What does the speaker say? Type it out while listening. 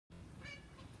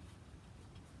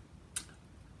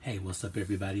Hey, what's up,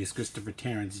 everybody? It's Christopher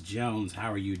Terrence Jones.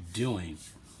 How are you doing?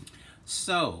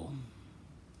 So,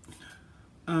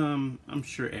 I'm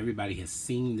sure everybody has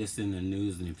seen this in the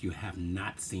news, and if you have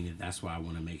not seen it, that's why I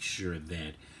want to make sure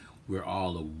that we're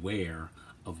all aware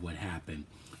of what happened.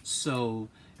 So,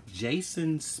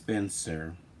 Jason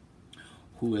Spencer,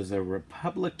 who is a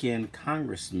Republican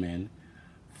congressman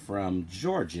from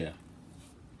Georgia,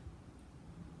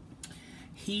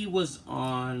 he was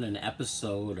on an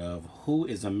episode of Who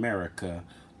is America,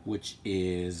 which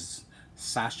is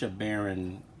Sacha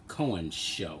Baron Cohen's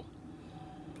show.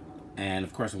 And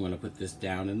of course, I'm going to put this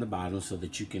down in the bottom so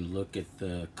that you can look at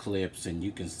the clips and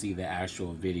you can see the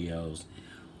actual videos.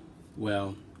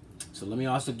 Well, so let me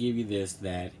also give you this,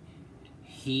 that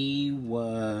he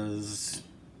lost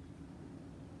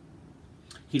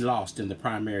in the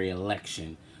primary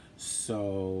election.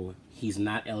 So he's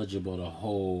not eligible to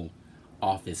hold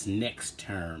office next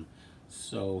term.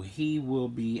 So he will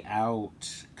be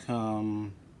out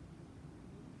come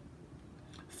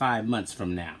 5 months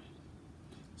from now.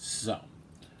 So,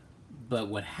 but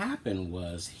what happened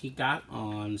was he got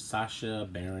on Sacha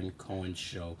Baron Cohen's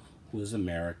show, Who is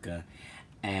America,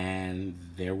 and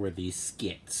there were these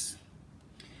skits.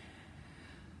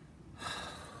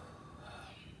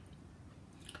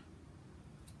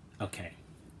 Okay,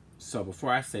 so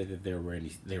before I say that there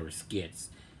were skits,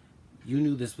 you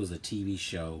knew this was a TV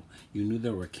show. You knew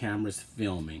there were cameras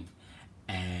filming,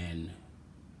 and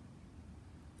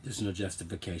there's no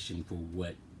justification for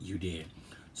what you did.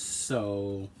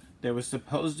 So there was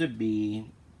supposed to be,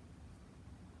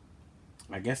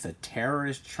 I guess, a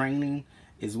terrorist training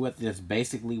is what this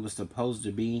basically was supposed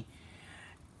to be.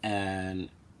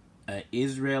 An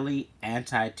Israeli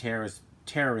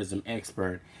anti-terrorism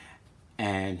expert,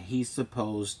 and he's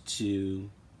supposed to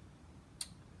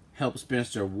help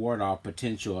Spencer ward off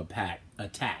potential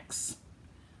attacks.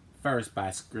 First, by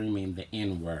screaming the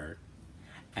N-word.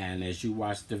 And as you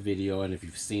watch the video, and if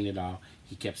you've seen it all,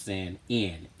 he kept saying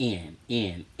N, N,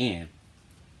 N, N.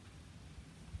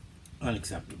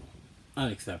 Unacceptable.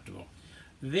 Unacceptable.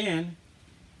 Then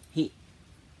he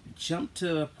jumped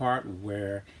to a part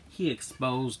where he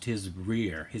exposed his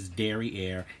rear, his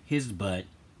derriere, his butt,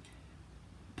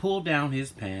 pulled down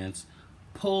his pants,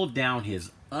 pulled down his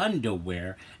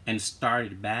underwear, and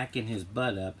started backing his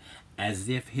butt up as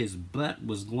if his butt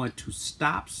was going to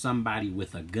stop somebody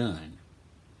with a gun.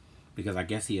 Because I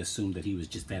guess he assumed that he was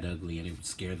just that ugly and it would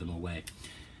scare them away.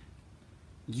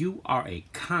 You are a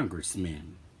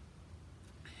congressman.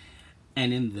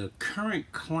 And in the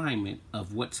current climate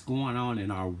of what's going on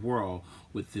in our world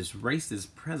with this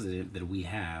racist president that we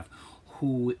have,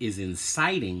 who is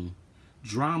inciting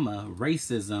drama,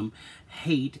 racism,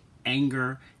 hate,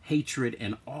 anger, hatred,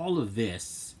 and all of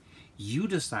this, you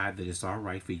decide that it's all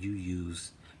right for you to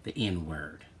use the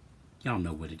N-word. Y'all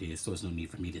know what it is, so there's no need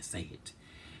for me to say it.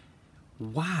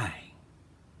 Why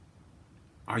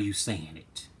are you saying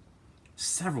it?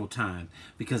 Several times.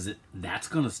 Because that's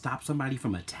going to stop somebody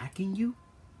from attacking you?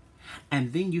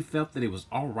 And then you felt that it was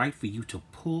all right for you to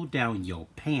pull down your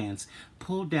pants,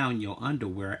 pull down your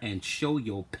underwear, and show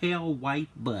your pale white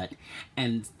butt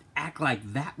and act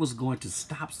like that was going to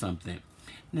stop something.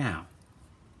 Now,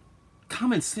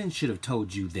 common sense should have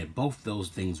told you that both those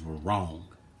things were wrong.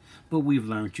 But we've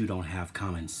learned you don't have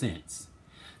common sense.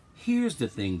 Here's the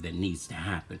thing that needs to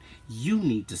happen. You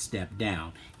need to step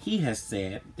down. He has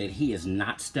said that he is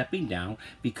not stepping down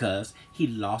because he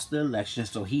lost the election,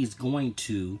 so he's going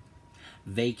to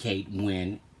vacate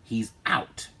when he's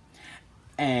out.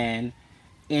 And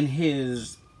in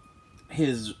his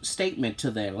statement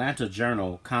to the Atlanta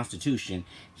Journal-Constitution,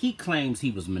 he claims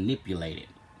he was manipulated.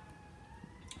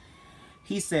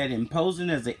 He said, imposing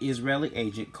as an Israeli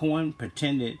agent, Cohen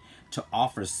pretended to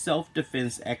offer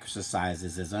self-defense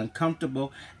exercises. As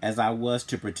uncomfortable as I was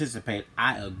to participate,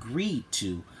 I agreed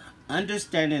to,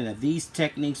 understanding that these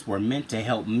techniques were meant to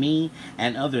help me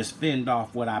and others fend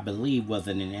off what I believed was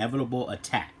an inevitable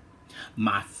attack.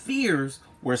 My fears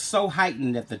were so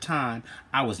heightened at the time,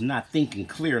 I was not thinking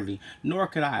clearly, nor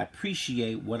could I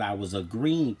appreciate what I was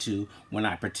agreeing to when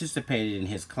I participated in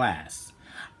his class.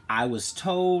 I was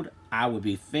told I would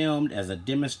be filmed as a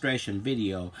demonstration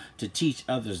video to teach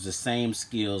others the same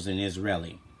skills in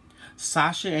Israeli.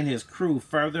 Sacha and his crew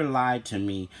further lied to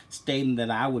me, stating that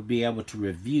I would be able to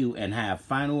review and have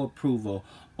final approval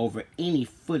over any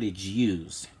footage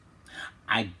used.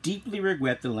 I deeply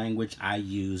regret the language I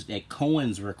used at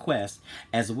Cohen's request,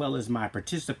 as well as my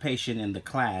participation in the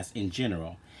class in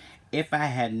general. If I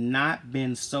had not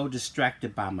been so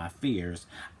distracted by my fears,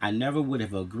 I never would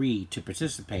have agreed to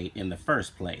participate in the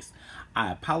first place.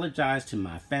 I apologize to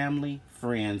my family,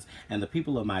 friends, and the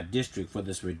people of my district for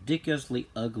this ridiculously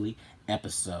ugly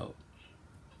episode.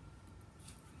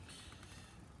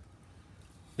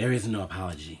 There is no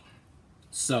apology.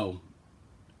 So,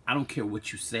 I don't care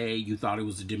what you say. You thought it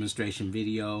was a demonstration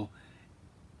video.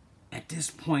 At this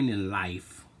point in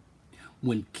life,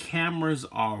 when cameras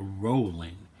are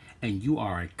rolling and you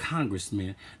are a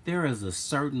congressman, there is a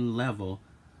certain level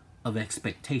of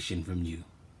expectation from you.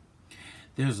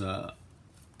 There's a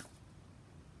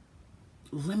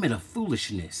limit of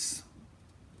foolishness.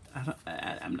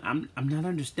 I'm not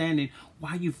understanding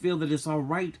why you feel that it's all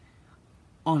right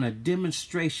on a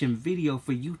demonstration video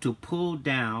for you to pull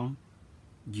down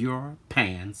your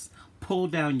pants, pull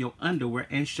down your underwear,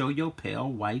 and show your pale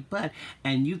white butt.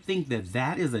 And you think that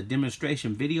that is a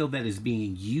demonstration video that is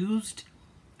being used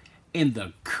in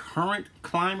the current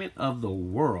climate of the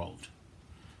world?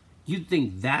 You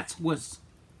think that's what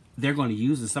they're going to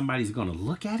use and somebody's going to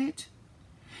look at it?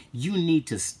 You need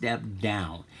to step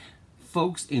down.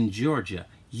 Folks in Georgia,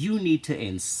 you need to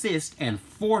insist and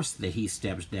force that he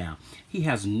steps down. He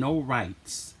has no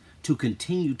rights to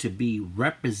continue to be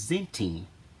representing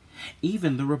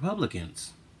even the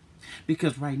Republicans.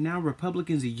 Because right now,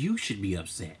 Republicans, you should be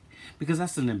upset. Because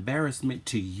that's an embarrassment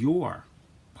to your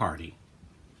party.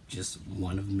 Just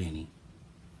one of many.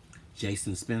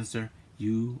 Jason Spencer,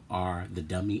 you are the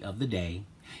dummy of the day.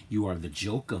 You are the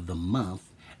joke of the month.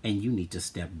 And you need to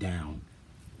step down.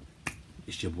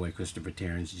 It's your boy, Christopher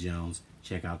Terrence Jones.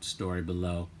 Check out the story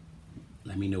below.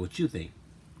 Let me know what you think.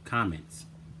 Comments.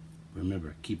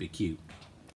 Remember, keep it cute.